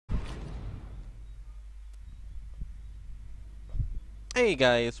Hey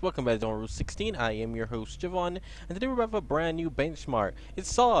guys, welcome back to Route 16. I am your host Javon, and today we have a brand new benchmark.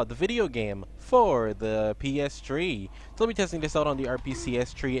 It's Saw, the video game for the PS3. So I'll be testing this out on the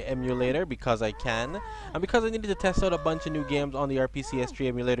RPCS3 Emulator because I can, and because I needed to test out a bunch of new games on the RPCS3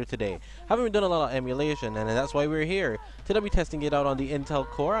 Emulator today. Haven't been doing a lot of emulation, and that's why we're here. Today I'll be testing it out on the Intel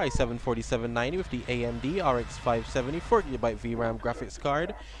Core i7-4790 with the AMD RX-570 4GB VRAM graphics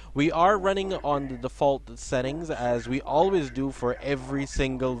card. We are running on the default settings as we always do for every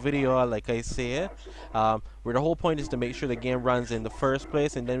single video, like I say. Where the whole point is to make sure the game runs in the first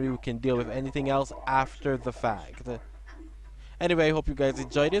place, and then we can deal with anything else after the fact. Anyway, I hope you guys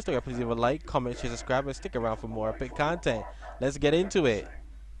enjoyed this. Please leave a like, comment, share, subscribe, and stick around for more epic content. Let's get into it.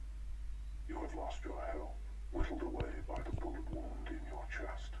 You have lost your hell, whittled away by the bullet wound in your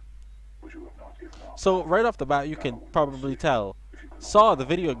chest, but you have not given up. So right off the bat, you can probably tell Saw, the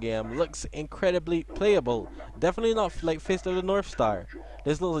video game, looks incredibly playable. Definitely not like Fist of the North Star.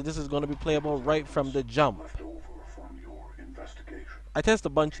 This looks like this is going to be playable right from the jump. I test a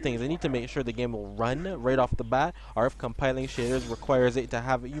bunch of things. I need to make sure the game will run right off the bat, or if compiling shaders requires it to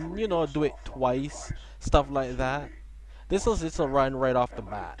have it, you know, do it twice, stuff like that. This will run right off the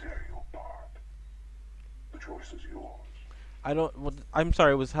bat. The choice is yours. I'm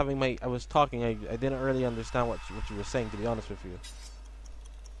sorry. I was talking. I didn't really understand what you were saying, to be honest with you.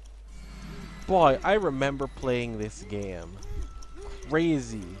 Boy, I remember playing this game.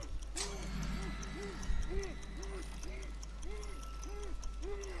 Crazy.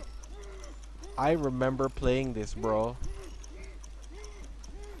 I remember playing this, bro.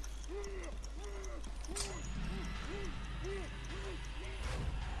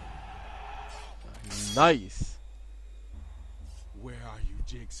 Nice. Where are you,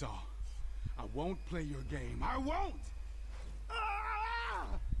 Jigsaw? I won't play your game. I won't! Ah!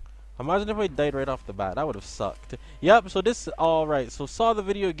 Imagine if I died right off the bat. That would have sucked. Yep, so this... Alright, so Saw the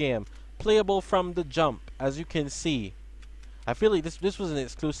video game. Playable from the jump, as you can see. I feel like this was an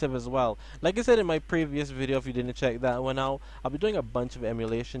exclusive as well. Like I said in my previous video, if you didn't check that one out, I'll be doing a bunch of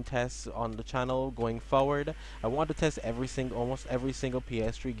emulation tests on the channel going forward. I want to test almost every single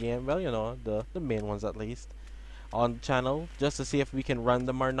PS3 game. Well, you know, the main ones at least. On the channel, just to see if we can run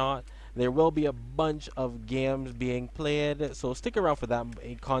them or not. There will be a bunch of games being played, so stick around for that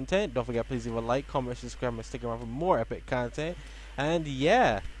content. Don't forget, please leave a like, comment, subscribe, and stick around for more epic content. And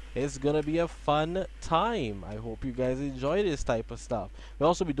yeah, it's gonna be a fun time. I hope you guys enjoy this type of stuff. We'll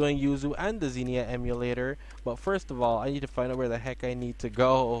also be doing Yuzu and the Xenia emulator, but first of all, I need to find out where the heck I need to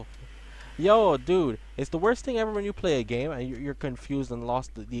go. Yo, dude, it's the worst thing ever when you play a game and you're confused and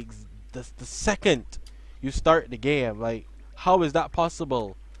lost the second you start the game. Like, how is that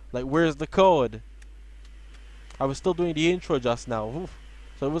possible? Like, where's the code? I was still doing the intro just now. Oof.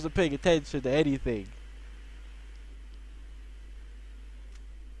 So I wasn't paying attention to anything.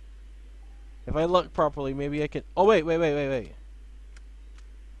 If I look properly, maybe I can... Oh, wait.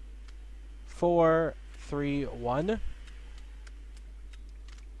 4, 3, 1.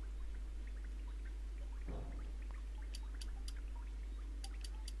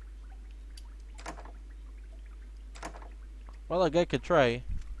 Well, I could try.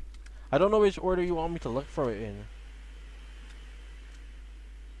 I don't know which order you want me to look for it in.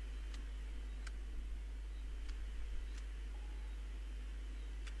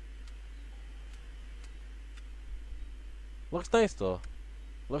 Looks nice though.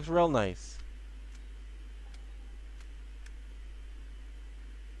 Looks real nice.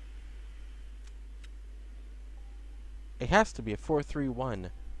 It has to be a 4-3-1.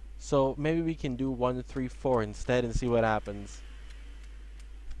 So maybe we can do 1-3-4 instead and see what happens.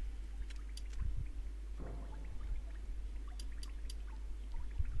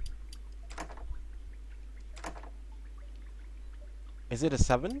 Is it a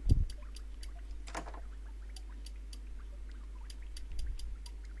 7?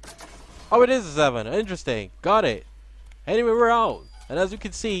 Oh, it is a 7. Interesting. Got it. Anyway, we're out. And as you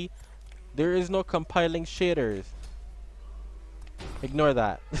can see, there is no compiling shaders. Ignore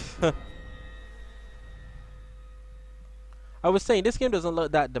that. I was saying, this game doesn't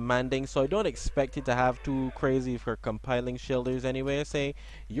look that demanding, so I don't expect it to have too crazy for compiling shaders anyway. I say,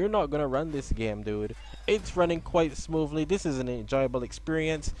 you're not gonna run this game, dude. It's running quite smoothly. This is an enjoyable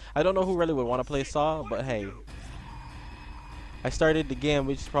experience. I don't know who really would want to play Saw, but hey. I started the game,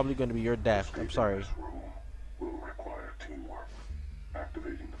 which is probably going to be your death. I'm sorry. Will require teamwork.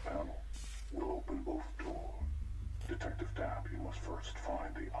 Activating the panel will open both doors. Detective Dab, you must first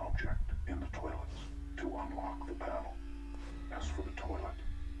find the object in the toilets to unlock the panel. As for the toilet,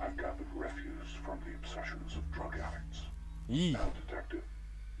 I've gathered refuse from the obsessions of drug addicts. Yee. Now, Detective,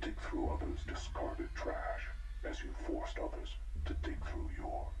 dig through others' discarded trash as you forced others to dig through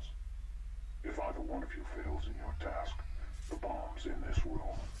one of you fails in your task, the bombs in this room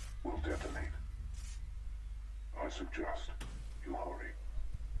will detonate. I suggest you hurry.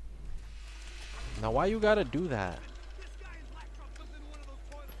 Now why you gotta do that?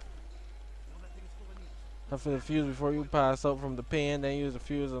 For the fuse before you pass out from the pan, then use the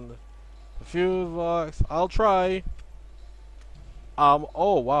fuse on the fuse box. I'll try.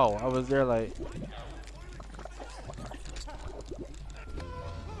 Oh wow, I was there like.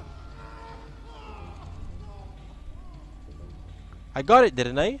 I got it,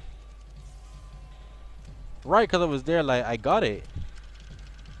 didn't I? Right, because I was there like, I got it.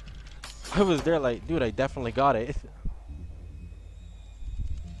 I was there like, dude, I definitely got it.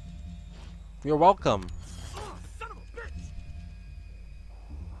 You're welcome.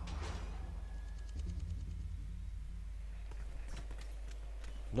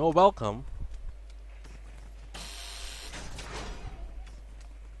 No welcome.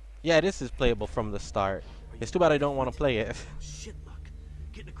 Yeah, this is playable from the start. It's too bad I don't want to play it. Shit luck.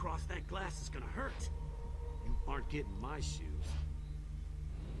 Getting across that glass is gonna hurt. You aren't getting my shoes.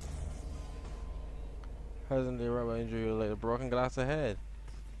 Hasn't the rubber injury related broken glass ahead?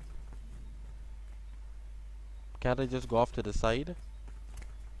 Can't I just go off to the side?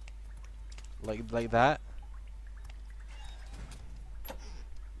 Like that?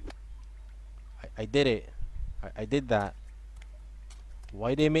 I did it. I did that.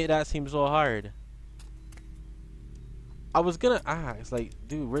 Why they make that seem so hard? I was gonna ask, like,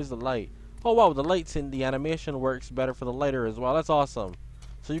 dude, where's the light? Oh wow, the lights in the animation works better for the lighter as well. That's awesome.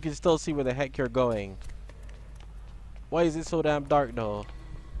 So you can still see where the heck you're going. Why is it so damn dark though?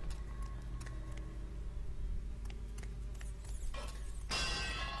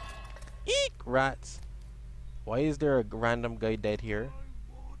 Eek! Rats. Why is there a random guy dead here?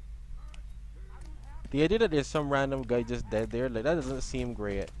 The idea that there's some random guy just dead there, like, that doesn't seem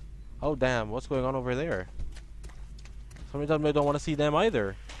great. Oh damn, what's going on over there? Sometimes I don't want to see them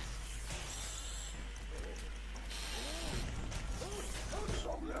either.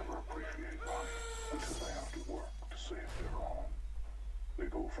 Some never appreciate life until they have to work to save their own. They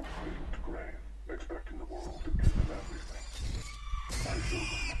go from cradle to grave, expecting the world to give them everything. I show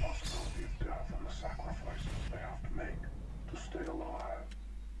them the possibility of death and the sacrifices they have to make to stay alive.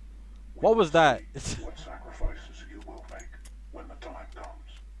 What was that? What sacrifices you will make when the time comes.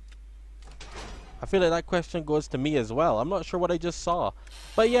 I feel like that question goes to me as well. I'm not sure what I just saw.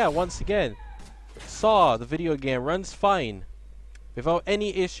 But yeah, once again, Saw, the video game, runs fine. Without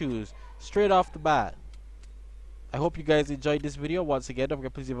any issues. Straight off the bat. I hope you guys enjoyed this video. Once again, don't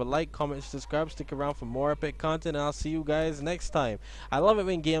forget, please leave a like, comment, subscribe, stick around for more epic content, and I'll see you guys next time. I love it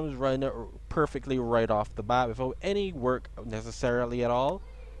when games run perfectly right off the bat without any work necessarily at all.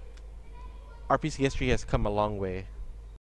 RPCS3 has come a long way.